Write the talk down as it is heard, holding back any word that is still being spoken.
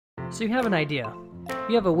So you have an idea.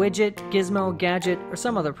 You have a widget, gizmo, gadget, or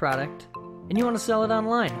some other product, and you want to sell it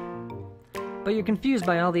online. But you're confused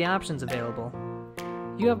by all the options available.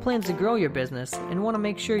 You have plans to grow your business and want to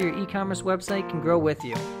make sure your e-commerce website can grow with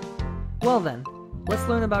you. Well then, let's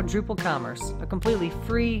learn about Drupal Commerce, a completely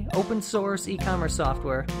free, open source e-commerce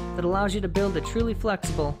software that allows you to build a truly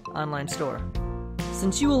flexible online store.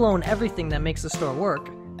 Since you will own everything that makes the store work,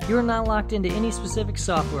 you are not locked into any specific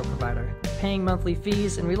software provider, paying monthly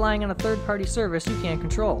fees and relying on a third-party service you can't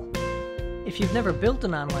control. If you've never built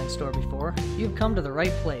an online store before, you've come to the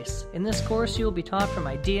right place. In this course, you will be taught from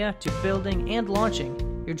idea to building and launching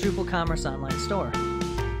your Drupal Commerce online store.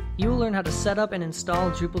 You will learn how to set up and install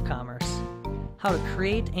Drupal Commerce, how to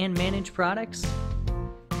create and manage products,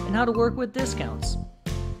 and how to work with discounts.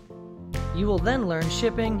 You will then learn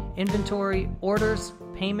shipping, inventory, orders,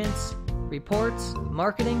 payments, reports,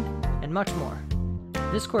 marketing, and much more.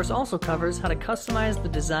 This course also covers how to customize the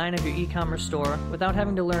design of your e-commerce store without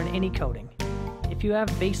having to learn any coding. If you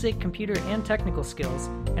have basic computer and technical skills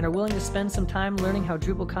and are willing to spend some time learning how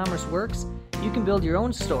Drupal Commerce works, you can build your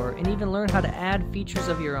own store and even learn how to add features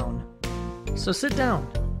of your own. So sit down,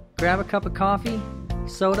 grab a cup of coffee,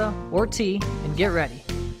 soda, or tea, and get ready.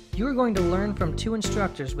 You are going to learn from two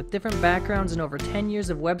instructors with different backgrounds and over 10 years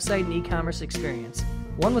of website and e-commerce experience.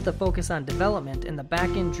 One with a focus on development and the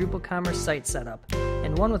back-end Drupal Commerce site setup,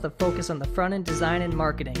 and one with a focus on the front-end design and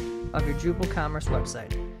marketing of your Drupal Commerce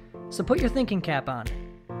website. So put your thinking cap on.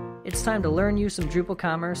 It's time to learn you some Drupal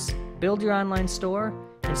Commerce, build your online store,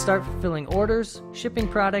 and start fulfilling orders, shipping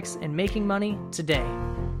products, and making money today.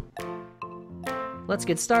 Let's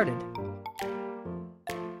get started.